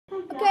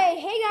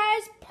Hey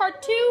guys,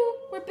 part 2.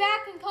 We're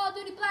back in Call of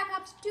Duty Black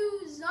Ops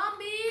 2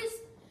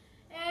 Zombies.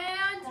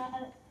 And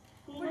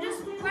we're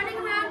just running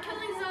around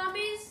killing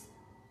zombies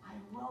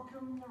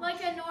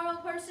like a normal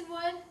person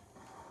would.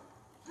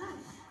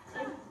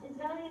 Is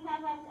zombie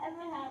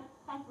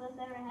apocalypse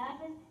ever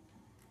happened?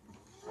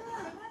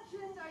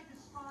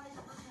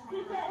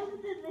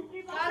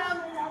 Got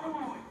him.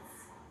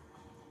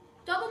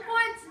 Double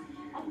points.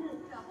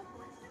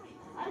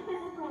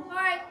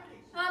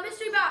 Alright,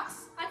 mystery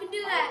box. I can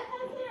do that.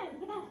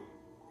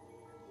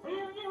 What are you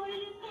gonna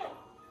get?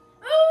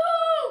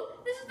 Ooh!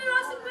 This is an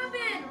awesome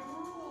weapon.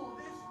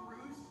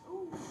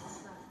 Woo!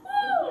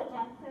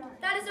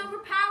 That is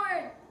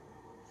overpowered.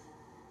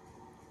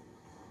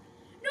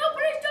 No,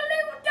 please don't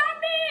leave without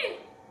me!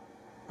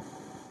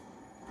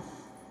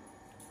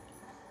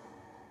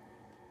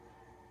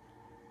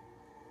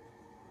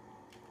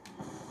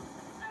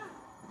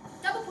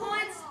 Double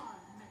points.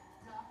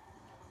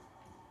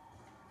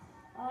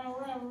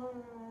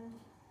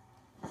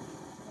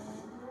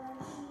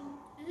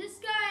 Is this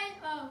guy?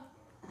 Oh.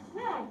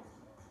 No.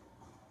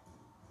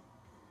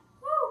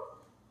 Woo!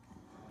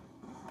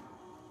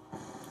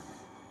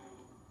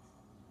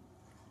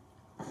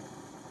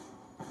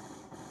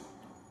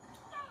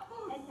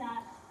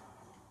 Headshot.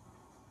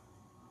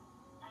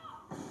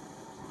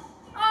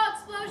 Oh,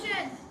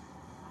 explosion!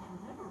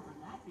 I've never heard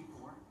that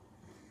before.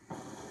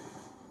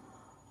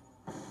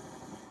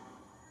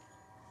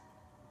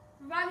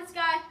 Revive this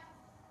guy.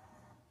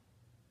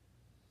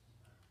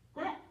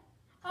 What?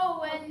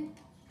 Oh, and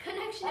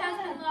connection has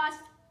been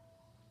lost.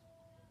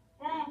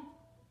 Yeah.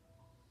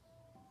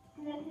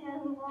 Connection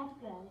hasn't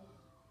lost, guys.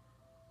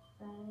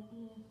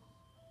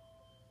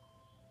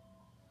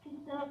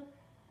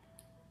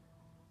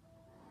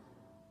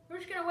 We're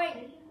just gonna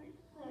wait.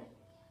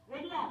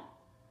 Ready up.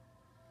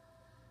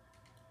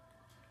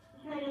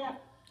 Just ready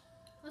up.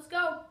 Let's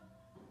go.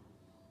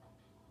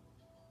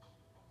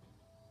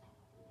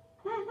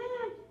 Woo!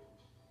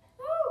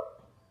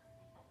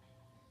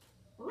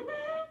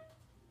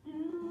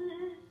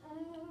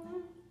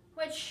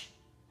 Which?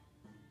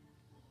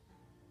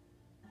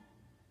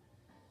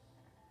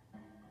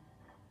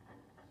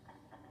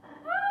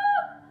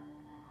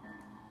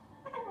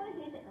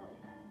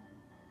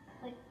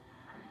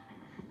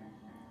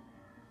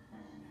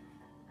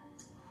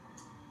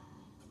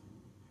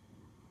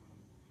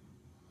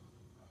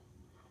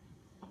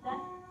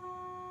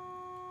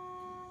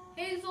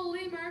 Hazel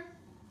Lemur.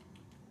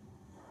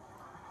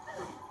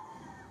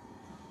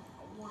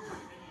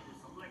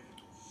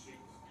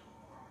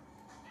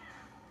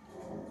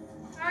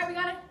 Alright, we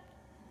got it.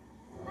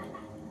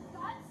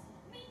 Guts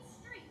meet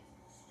street.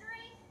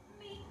 Street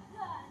meet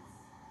guts.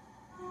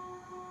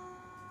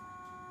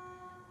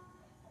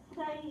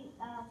 Sorry,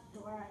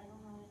 door, I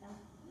don't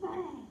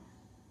know.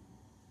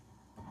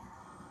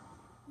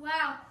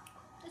 Wow.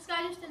 This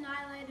guy just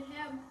annihilated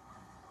him.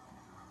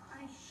 I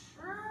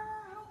sure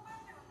hope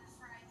I'm doing this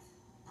right.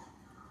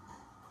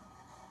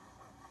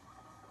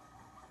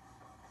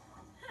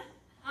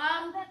 I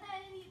bet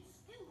that idiot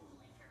skill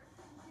later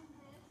can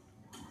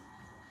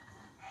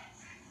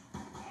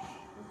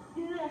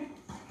do this.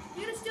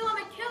 You're gonna steal all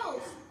my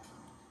kills.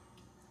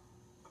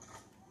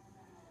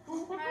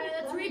 Alright,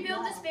 let's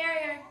rebuild this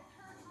barrier.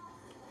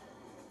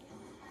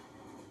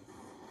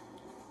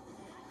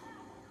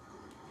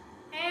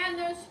 And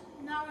there's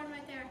not one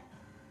right there.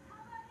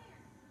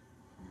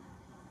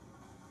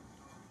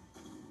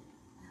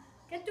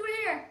 Get through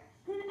here.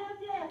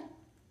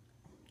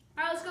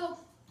 Alright, let's go.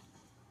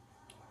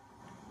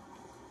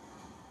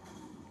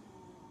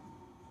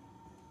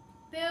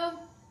 Boom.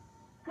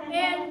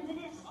 And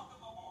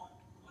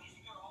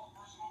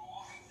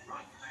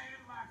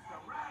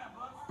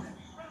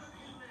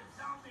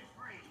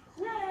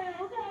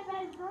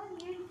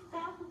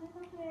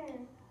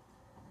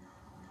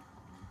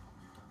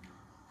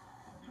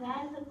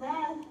That's the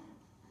best.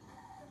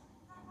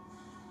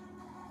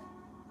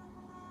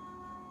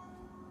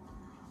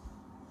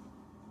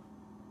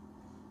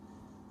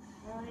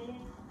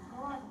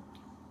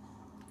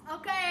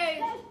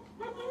 okay.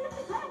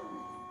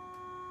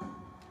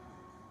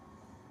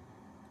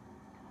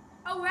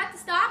 Oh, we're at the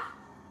stop?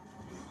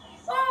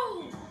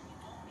 Whoa!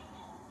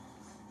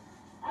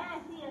 I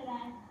see you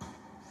guys.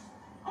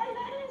 Oh,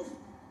 that is.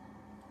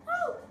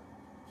 Woo!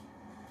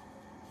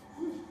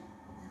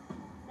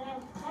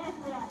 That's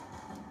right.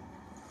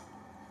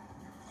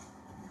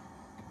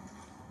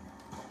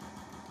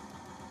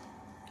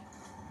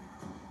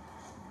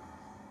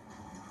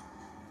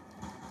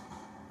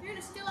 You're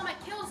gonna steal all my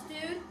kills,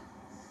 dude.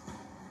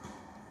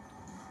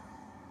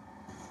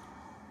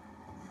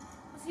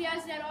 Because he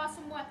has that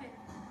awesome weapon.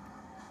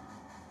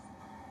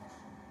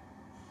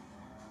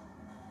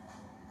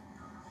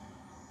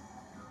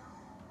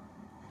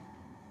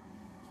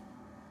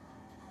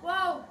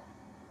 Whoa.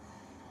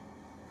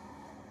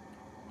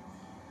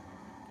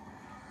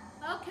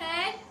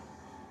 Okay.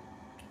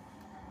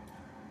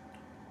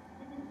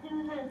 Let's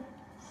do this.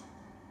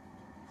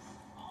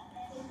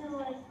 Let's do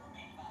like.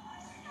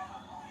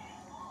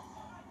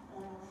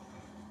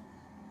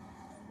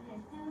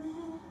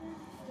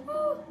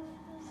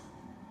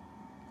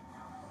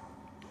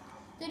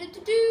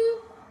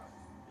 Do-do-do-do.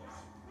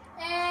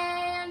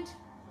 And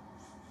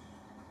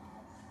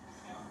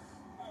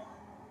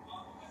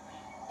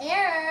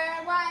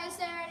error. Why is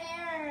there an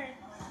error?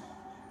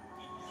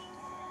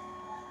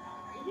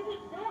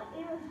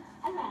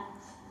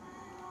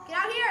 Get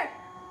out here.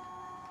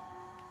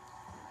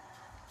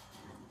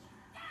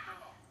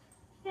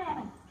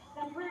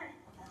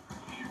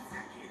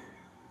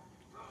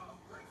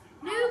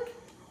 Nuke.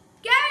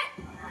 Get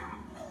it.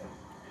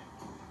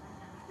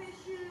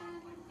 Fission,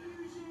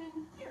 fusion,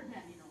 you're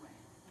getting away.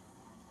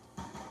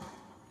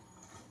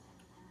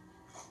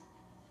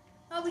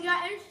 Oh, we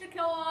got insta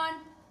kill on.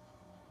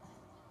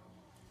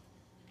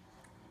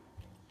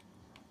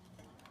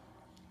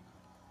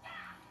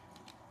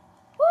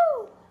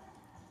 Woo!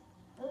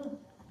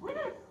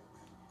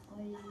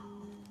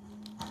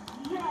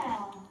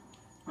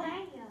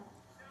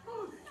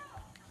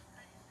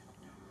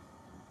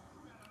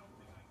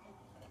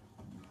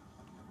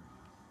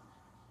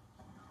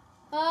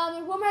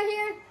 There's one right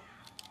here.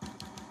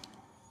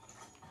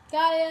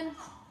 Got in.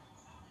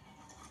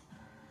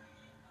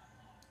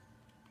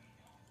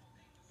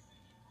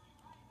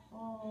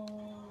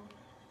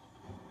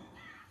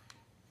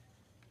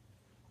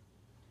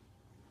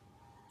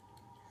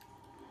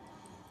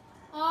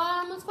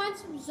 Let's find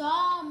some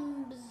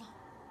zombies.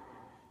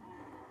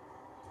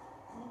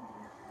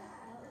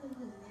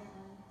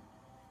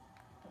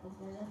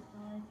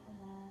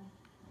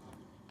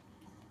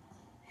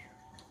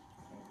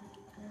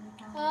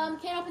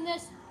 Can't open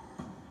this.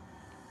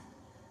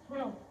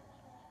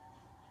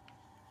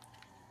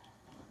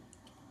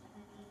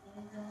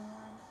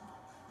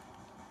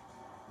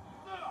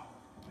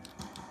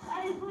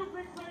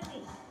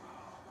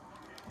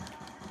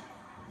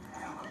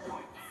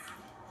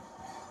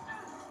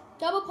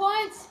 Double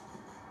points.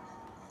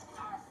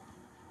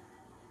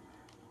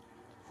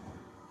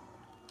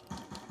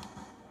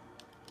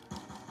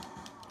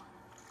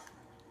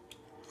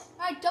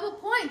 All right, double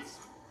points.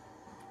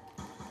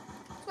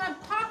 That's what I'm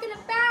talking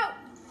about.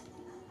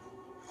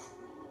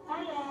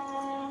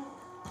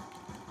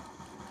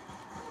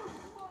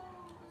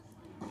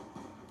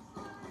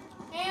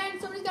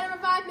 And somebody's got to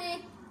revive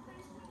me.